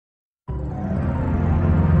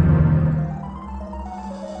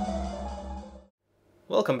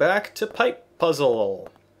Welcome back to Pipe Puzzle.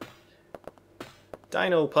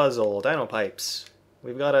 Dino puzzle, dino pipes.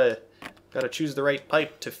 We've gotta choose the right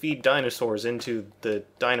pipe to feed dinosaurs into the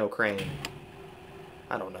dino crane.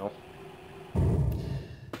 I don't know.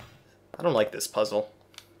 I don't like this puzzle,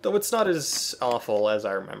 though it's not as awful as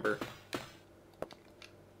I remember.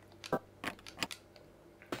 I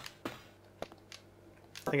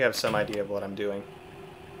think I have some idea of what I'm doing.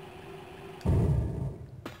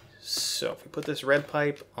 So if we put this red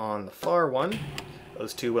pipe on the far one,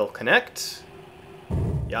 those two will connect.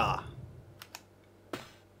 Yeah.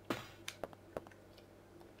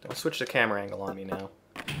 Don't switch the camera angle on me now.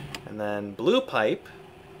 And then blue pipe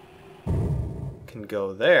can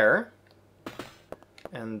go there.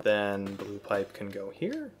 And then blue pipe can go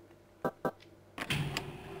here.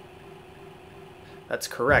 That's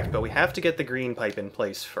correct, but we have to get the green pipe in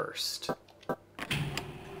place first.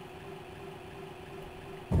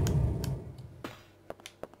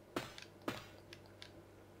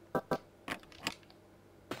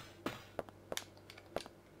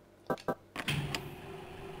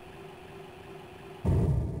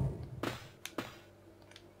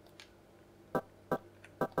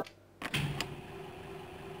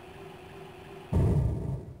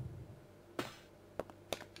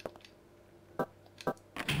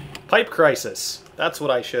 Pipe crisis. That's what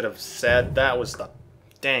I should have said. That was the...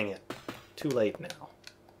 Dang it. Too late now.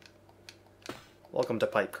 Welcome to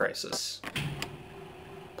Pipe Crisis.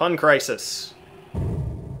 Pun Crisis.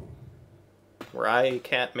 Where I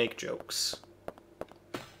can't make jokes.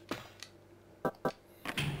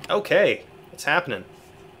 Okay. It's happening.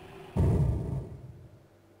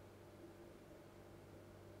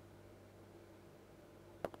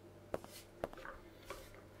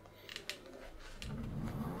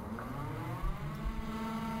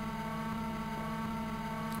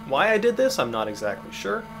 Why I did this, I'm not exactly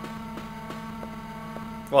sure.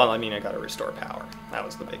 Well, I mean, I gotta restore power. That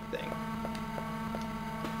was the big thing.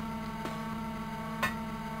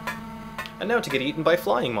 And now to get eaten by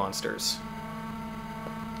flying monsters.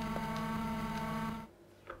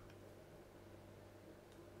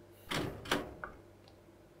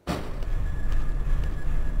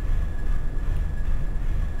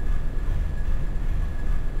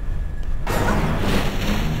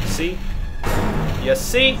 See? You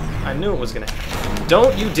see? I knew it was gonna happen.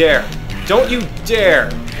 Don't you dare! Don't you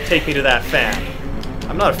dare take me to that fan!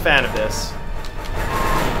 I'm not a fan of this.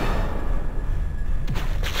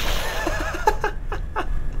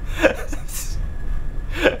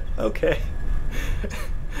 Okay.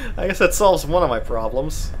 I guess that solves one of my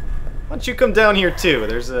problems. Why don't you come down here too?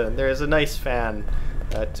 There's a nice fan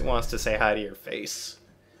that wants to say hi to your face.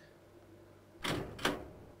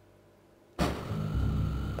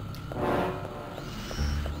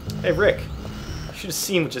 Hey, Rick. You should have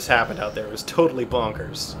seen what just happened out there. It was totally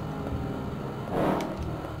bonkers.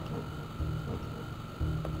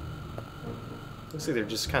 Looks like they're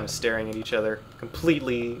just kind of staring at each other,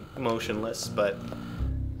 completely motionless, but...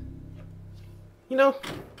 You know...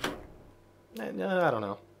 I don't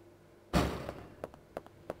know. Does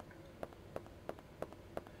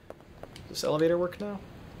this elevator work now?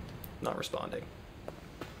 Not responding.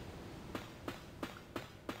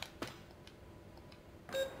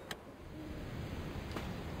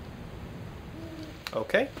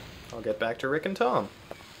 Okay, I'll get back to Rick and Tom.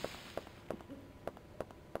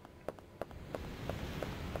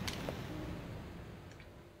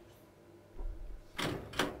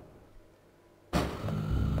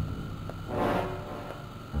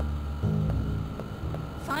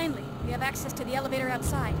 Finally, we have access to the elevator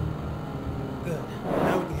outside. Good.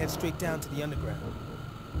 Now we can head straight down to the underground.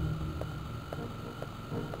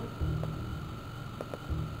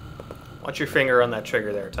 Watch your finger on that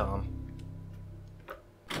trigger there, Tom.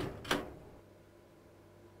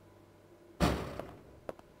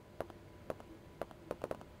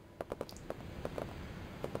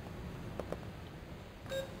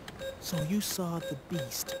 So you saw the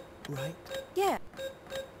beast, right? Yeah.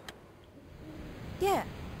 Yeah.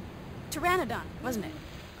 Pteranodon, wasn't it?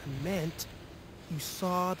 I meant you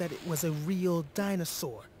saw that it was a real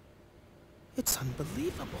dinosaur. It's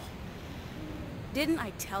unbelievable. Didn't I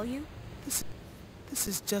tell you? This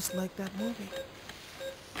is just like that movie.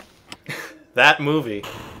 That movie.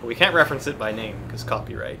 We can't reference it by name, because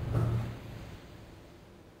copyright.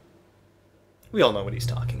 We all know what he's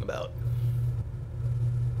talking about.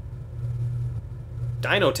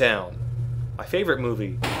 Dino Town. My favorite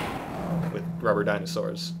movie with rubber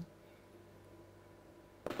dinosaurs.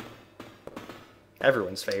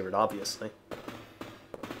 Everyone's favorite, obviously.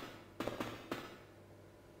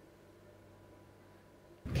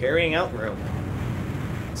 Carrying out room.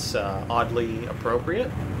 It's oddly appropriate,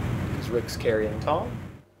 because Rick's carrying Tom.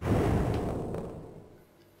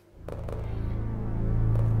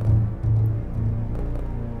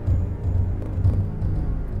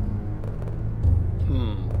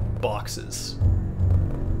 Boxes.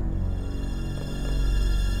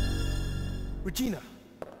 Regina.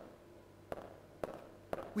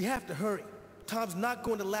 We have to hurry. Tom's not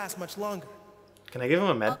going to last much longer. Can I give him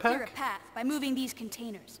a med I'll clear a pack? path by moving these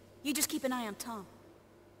containers. You just keep an eye on Tom.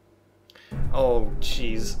 Oh,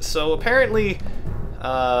 jeez. So apparently,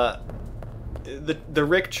 the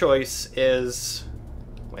Rick choice is...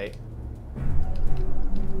 Wait.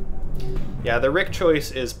 Yeah, the Rick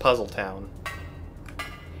choice is Puzzle Town.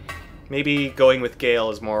 Maybe going with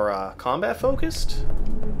Gale is more combat focused?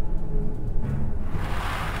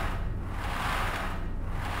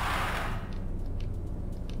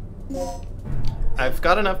 I've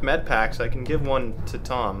got enough med packs, I can give one to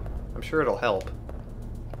Tom. I'm sure it'll help.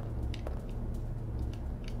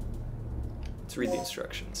 Let's read the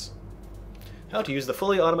instructions. How to use the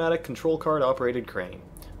fully automatic control card operated crane.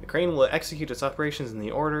 The crane will execute its operations in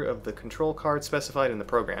the order of the control card specified in the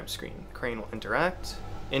program screen. The crane will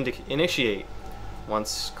initiate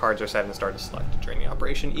once cards are set and start to select. During the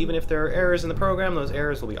operation, even if there are errors in the program, those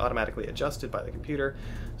errors will be automatically adjusted by the computer,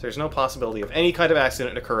 so there's no possibility of any kind of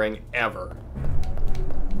accident occurring ever.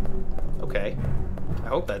 Okay. I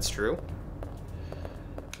hope that's true.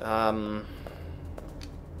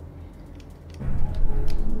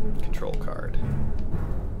 Control card.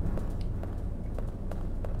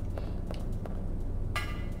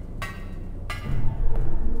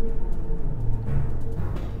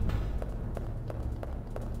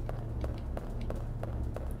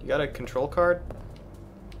 You got a control card?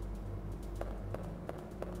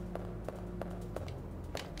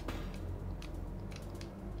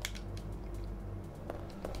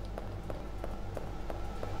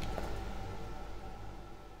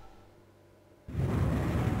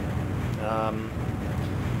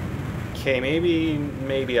 Okay,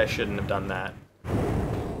 maybe I shouldn't have done that.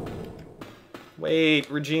 Wait,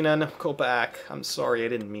 Regina, no, go back. I'm sorry, I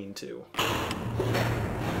didn't mean to.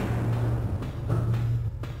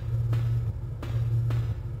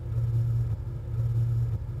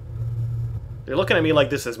 You're looking at me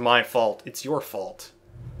like this is my fault. It's your fault.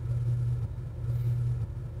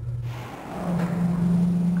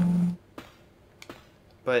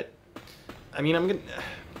 But, I mean, I'm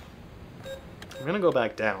gonna go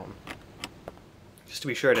back down. Just to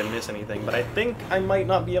be sure I didn't miss anything, but I think I might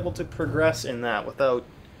not be able to progress in that without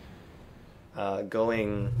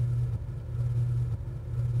going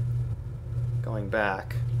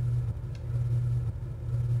back.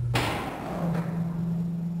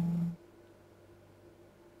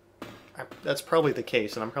 That's probably the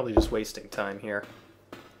case, and I'm probably just wasting time here.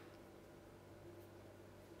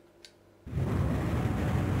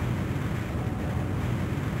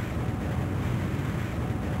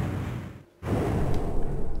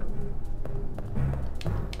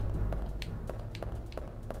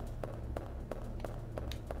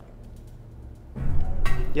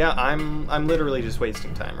 Yeah, I'm literally just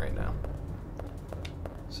wasting time right now.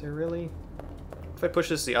 So really? If I push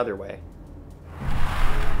this the other way?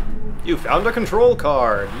 You found a control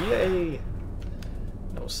card! Yay!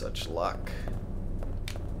 No such luck.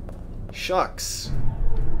 Shucks.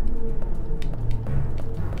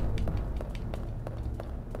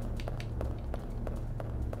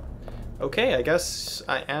 Okay, I guess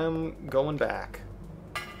I am going back.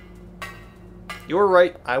 You were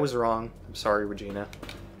right, I was wrong. I'm sorry, Regina.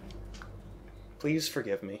 Please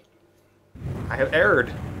forgive me. I have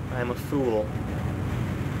erred. I am a fool.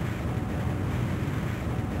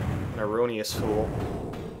 An erroneous fool.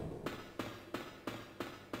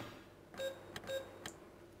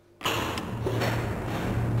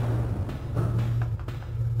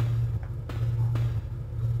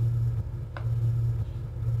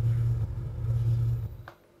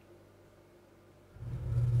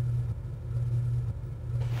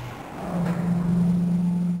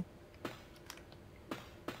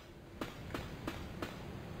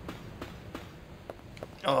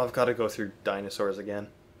 Oh, I've got to go through dinosaurs again.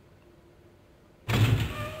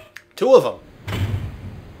 2 of them!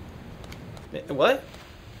 What?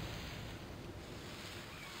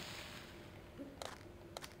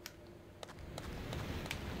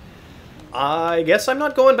 I guess I'm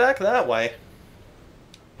not going back that way.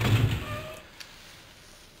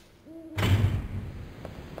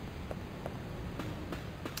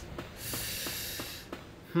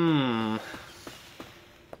 Kind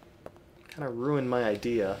of ruined my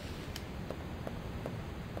idea.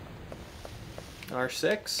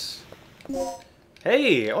 R6?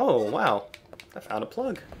 Hey! Oh, wow. I found a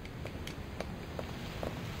plug.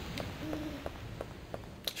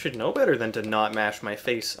 Should know better than to not mash my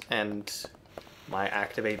face and my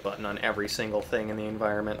activate button on every single thing in the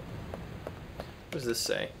environment. What does this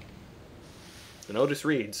say? The notice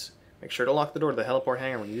reads, make sure to lock the door to the heliport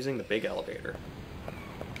hangar when using the big elevator.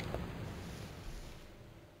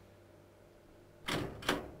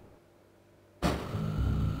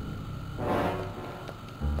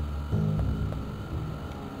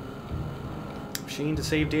 Machine to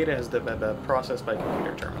save data has been processed by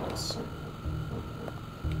computer terminals.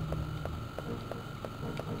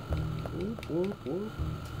 Whoop, whoop.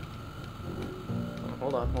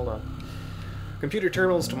 Oh, hold on. Computer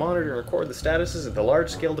terminals to monitor and record the statuses of the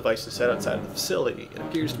large-scale devices set outside of the facility. It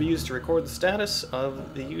appears to be used to record the status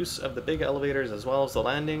of the use of the big elevators as well as the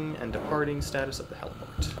landing and departing status of the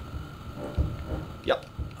heliport. Yep,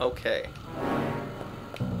 okay.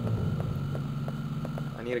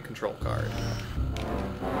 I need a control card.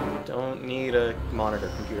 Don't need a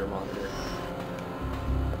computer monitor.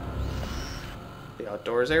 The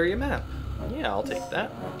outdoors area map. Yeah, I'll take that.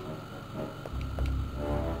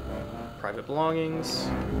 Private belongings.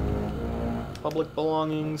 Public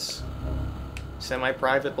belongings.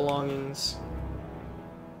 Semi-private belongings.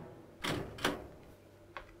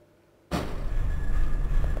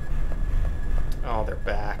 Oh, they're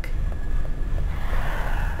back.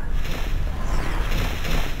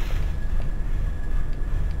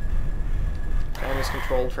 Fan is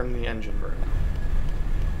controlled from the engine room.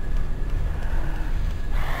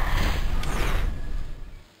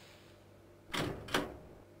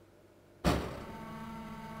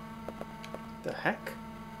 The heck?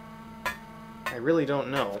 I really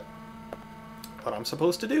don't know what I'm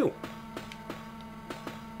supposed to do.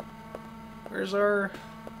 Where's our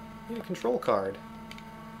control card?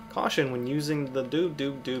 Caution when using the doob.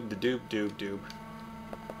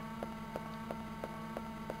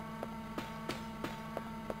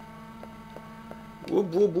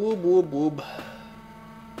 Woob.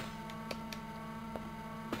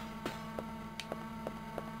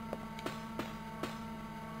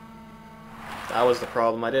 That was the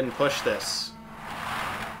problem. I didn't push this.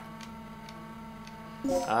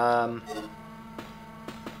 Okay,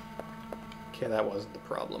 that wasn't the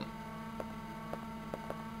problem.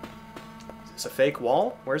 Is this a fake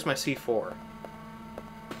wall? Where's my C4?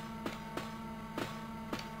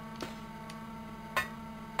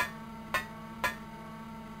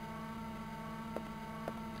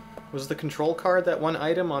 Was the control card that one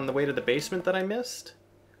item on the way to the basement that I missed?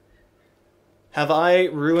 Have I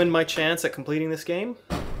ruined my chance at completing this game?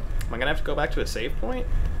 Am I gonna have to go back to a save point?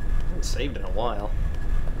 I haven't saved in a while.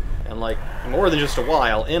 And like, more than just a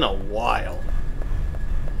while, in a while.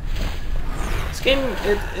 This game,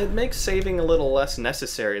 it makes saving a little less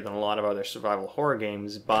necessary than a lot of other survival horror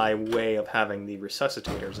games by way of having the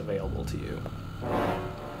resuscitators available to you.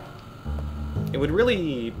 It would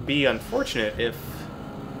really be unfortunate if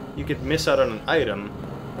you could miss out on an item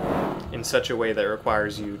in such a way that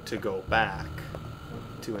requires you to go back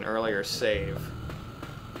to an earlier save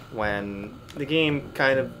when the game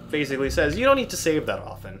kind of basically says you don't need to save that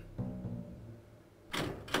often.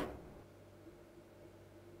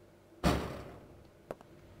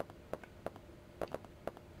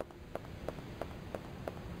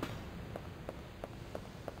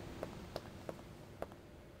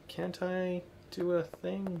 Can't I do a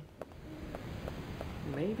thing?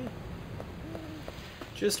 Maybe?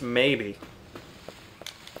 Just maybe.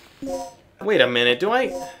 Wait a minute, do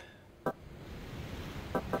I...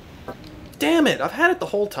 Damn it, I've had it the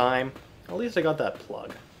whole time. At least I got that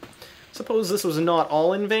plug. Suppose this was not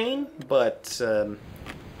all in vain, but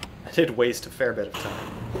I did waste a fair bit of time.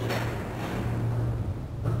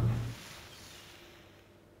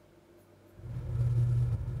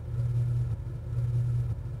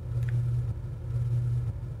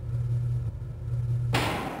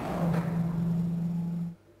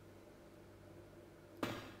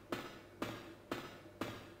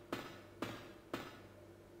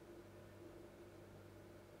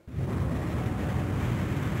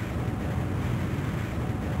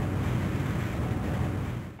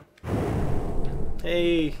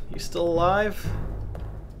 Hey, you still alive?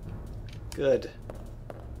 Good.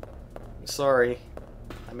 I'm sorry.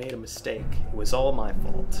 I made a mistake. It was all my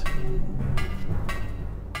fault.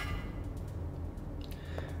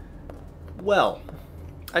 Well,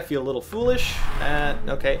 I feel a little foolish.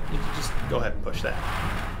 Okay, you can just go ahead and push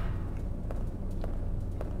that.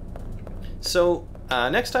 So,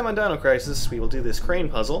 next time on Dino Crisis, we will do this crane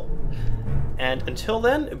puzzle. And until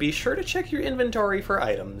then, be sure to check your inventory for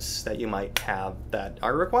items that you might have that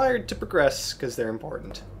are required to progress, because they're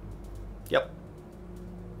important. Yep.